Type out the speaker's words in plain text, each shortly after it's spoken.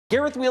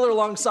Gareth Wheeler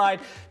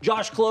alongside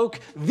Josh Kloke,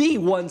 the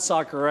one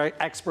soccer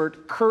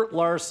expert, Kurt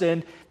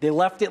Larson. They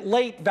left it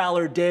late,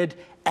 Valour did.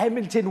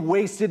 Edmonton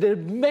wasted a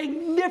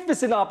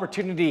magnificent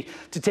opportunity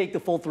to take the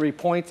full 3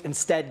 points,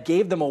 instead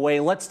gave them away.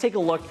 Let's take a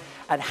look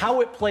at how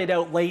it played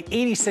out late.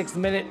 86th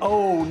minute,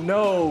 oh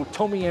no,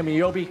 Tommy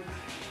Amiobi,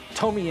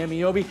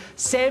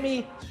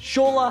 Sammy,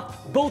 Shola,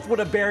 both would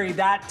have buried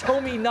that.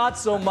 Tommy, not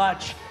so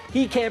much.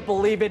 He can't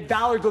believe it.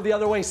 Valour go the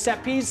other way.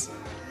 Set piece,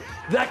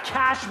 the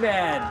cash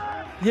man.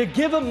 You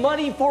give him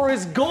money for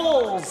his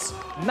goals.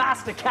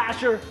 Masta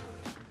Kacher.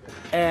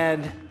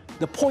 And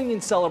the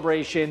poignant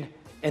celebration.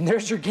 And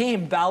there's your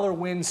game. Valour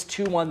wins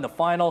 2-1 the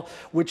final,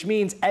 which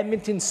means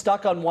Edmonton's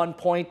stuck on 1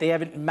 point. They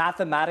haven't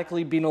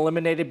mathematically been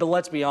eliminated, but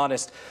let's be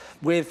honest.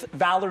 With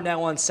Valour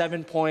now on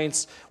 7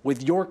 points,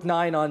 with York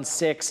 9 on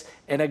 6,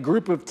 and a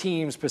group of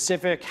teams,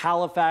 Pacific,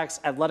 Halifax,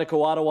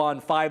 Atletico Ottawa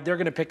on 5, they're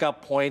going to pick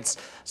up points.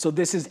 So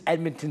this is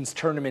Edmonton's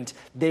tournament.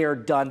 They are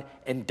done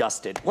and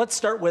dusted. Let's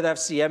start with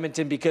FC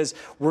Edmonton because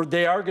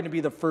they are going to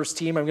be the first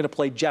team. I'm going to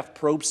play Jeff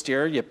Probst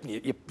here.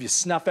 You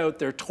snuff out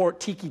their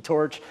tiki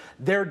torch.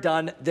 They're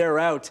done. They're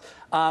out.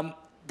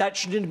 That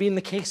shouldn't be in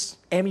the case.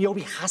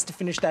 Amiobi has to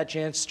finish that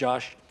chance,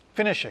 Josh.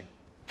 Finishing.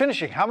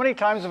 How many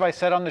times have I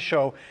said on the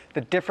show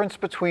the difference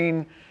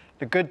between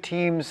the good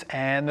teams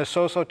and the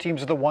so-so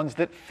teams are the ones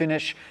that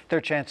finish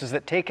their chances,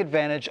 that take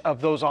advantage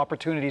of those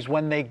opportunities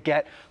when they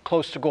get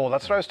close to goal.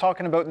 That's what I was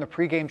talking about in the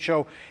pregame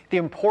show, the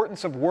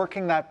importance of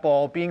working that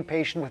ball, being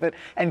patient with it,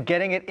 and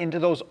getting it into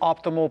those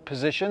optimal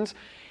positions.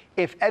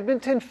 If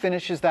Edmonton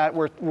finishes that,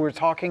 we're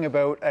talking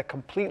about a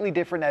completely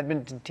different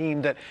Edmonton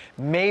team that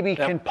maybe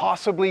can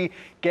possibly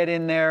get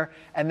in there,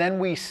 and then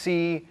we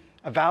see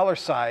a Valour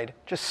side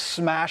just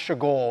smash a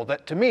goal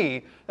that, to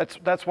me,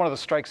 that's one of the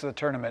strikes of the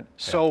tournament. Yeah,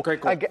 so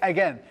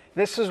again,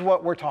 this is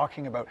what we're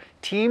talking about.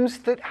 Teams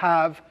that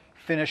have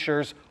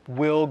finishers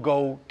will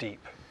go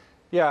deep.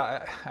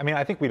 Yeah, I mean,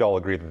 I think we'd all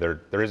agree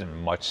that there isn't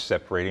much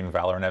separating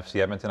Valour and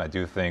FC Edmonton. I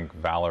do think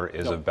Valour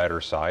is a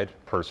better side.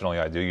 Personally,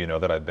 I do. You know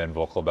that I've been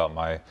vocal about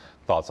my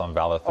thoughts on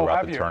Valour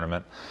throughout the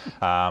tournament.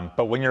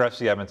 But when you're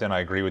FC Edmonton, I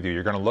agree with you.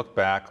 You're going to look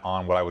back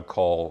on what I would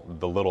call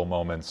the little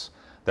moments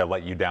that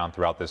let you down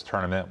throughout this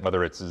tournament,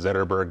 whether it's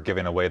Zetterberg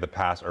giving away the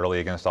pass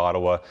early against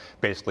Ottawa,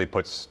 basically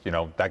puts,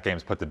 that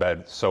game's put to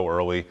bed so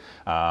early.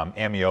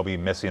 Amiobi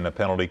missing a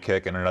penalty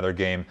kick in another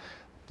game,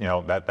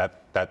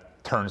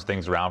 that turns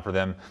things around for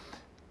them.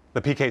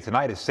 The PK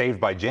tonight is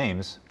saved by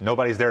James.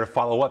 Nobody's there to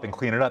follow up and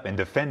clean it up and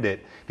defend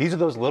it. These are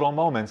those little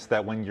moments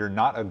that when you're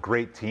not a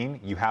great team,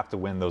 you have to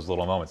win those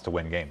little moments to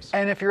win games.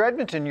 And if you're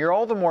Edmonton, you're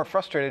all the more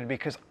frustrated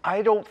because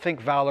I don't think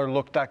Valour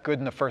looked that good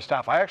in the first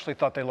half. I actually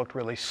thought they looked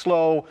really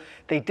slow.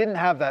 They didn't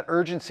have that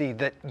urgency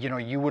that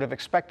you would have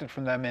expected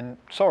from them in,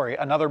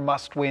 another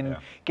must-win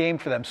game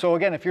for them. So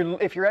again, if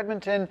you're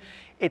Edmonton,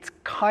 it's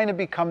kind of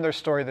become their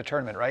story of the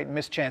tournament, right?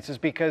 Missed chances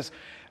because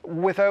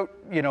without,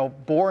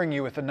 boring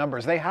you with the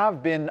numbers, they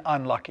have been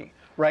unlucky,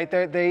 right?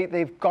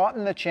 They've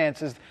gotten the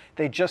chances,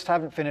 they just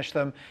haven't finished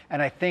them.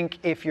 And I think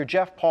if you're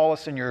Jeff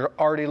Paulus and you're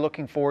already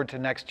looking forward to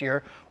next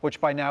year, which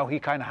by now he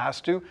kind of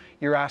has to,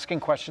 you're asking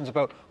questions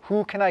about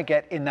who can I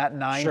get in that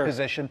 9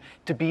 position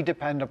to be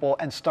dependable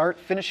and start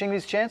finishing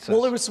these chances?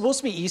 Well, it was supposed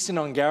to be Easton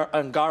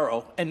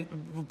Ongaro,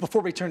 and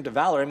before we turn to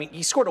Valour, I mean,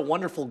 he scored a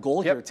wonderful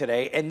goal here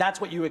today, and that's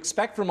what you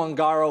expect from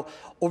Ongaro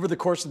over the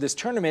course of this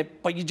tournament,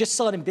 but you just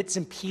saw it in bits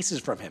and pieces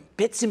from him.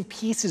 Bits and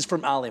pieces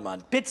from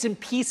Aleman, bits and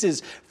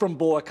pieces from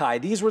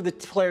Boakai. These were the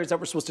players that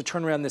were supposed to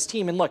turn around this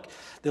team, and look,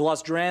 they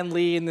lost Duran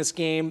Lee in this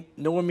game,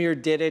 Noamir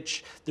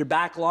Didic. Their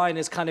back line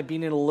has kind of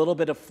been in a little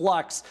bit of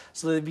flux,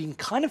 so they've been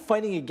kind of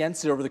fighting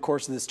against it over the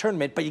course of this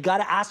tournament, but you got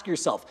to ask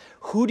yourself,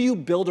 who do you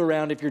build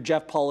around if you're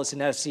Jeff Paulus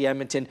and FC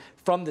Edmonton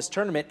from this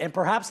tournament? And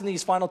perhaps in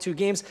these final 2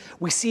 games,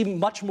 we see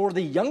much more of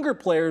the younger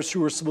players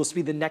who are supposed to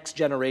be the next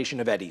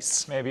generation of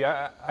Eddies. Maybe.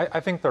 I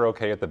think they're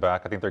okay at the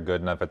back. I think they're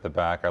good enough at the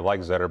back. I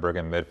like Zetterberg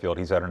in midfield.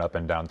 He's had an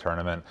up-and-down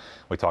tournament.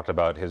 We talked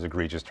about his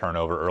egregious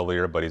turnover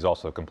earlier, but he's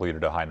also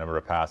completed a high number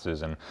of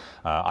passes, and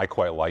I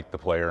quite like the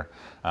player.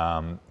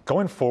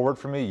 Going forward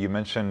for me, you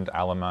mentioned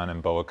Aleman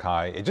and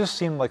Boakai. It just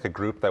seemed like a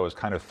group that was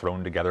kind of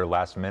thrown together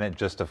last minute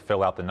just to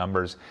fill out the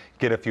numbers,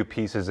 get a few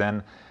pieces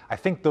in. I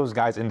think those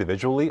guys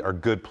individually are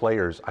good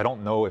players. I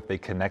don't know if they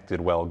connected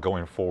well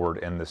going forward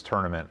in this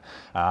tournament.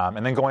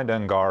 And then going to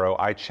Ongaro,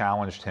 I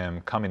challenged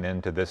him coming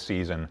into this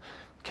season.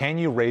 Can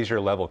you raise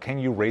your level? Can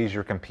you raise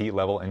your compete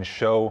level and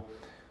show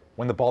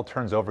when the ball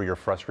turns over, you're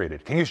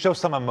frustrated? Can you show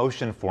some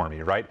emotion for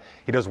me, right?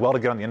 He does well to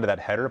get on the end of that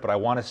header, but I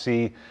want to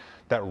see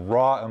that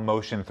raw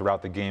emotion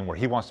throughout the game where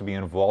he wants to be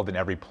involved in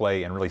every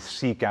play and really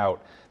seek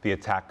out the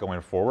attack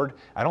going forward.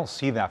 I don't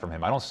see that from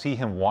him. I don't see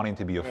him wanting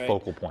to be a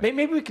focal point.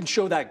 Maybe we can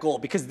show that goal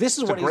because this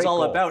is what he's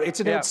all about. It's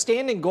an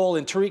outstanding goal,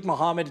 and Tariq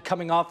Mohammed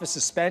coming off a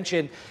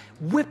suspension,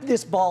 whipped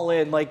this ball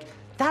in. Like,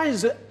 that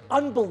is an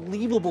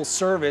unbelievable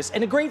service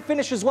and a great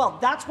finish as well.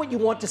 That's what you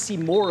want to see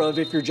more of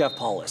if you're Jeff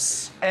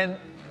Paulus. And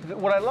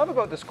what I love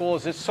about this goal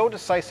is it's so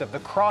decisive. The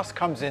cross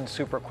comes in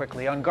super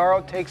quickly.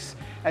 Ungaro takes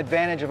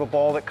advantage of a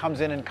ball that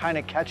comes in and kind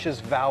of catches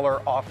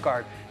Valour off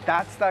guard.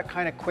 That's that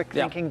kind of quick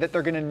thinking that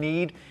they're going to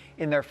need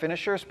in their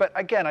finishers. But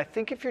again, I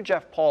think if you're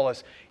Jeff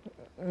Paulus,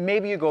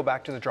 maybe you go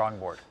back to the drawing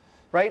board,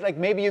 right? Like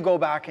maybe you go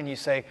back and you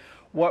say,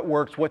 what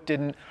worked, what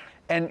didn't?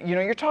 And you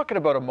know, you're talking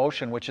about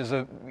emotion, which is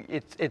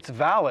it's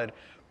valid,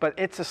 but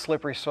it's a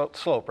slippery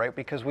slope, right?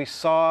 Because we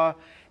saw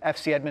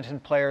FC Edmonton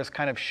players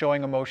kind of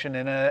showing emotion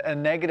in a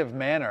negative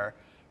manner,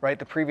 right?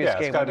 The previous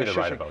game, it's got to be the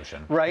right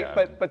emotion, right?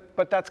 Yeah.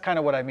 But that's kind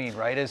of what I mean,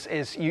 right?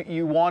 Is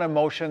you want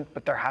emotion,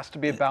 but there has to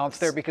be a balance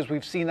there because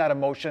we've seen that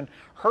emotion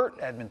hurt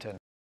Edmonton.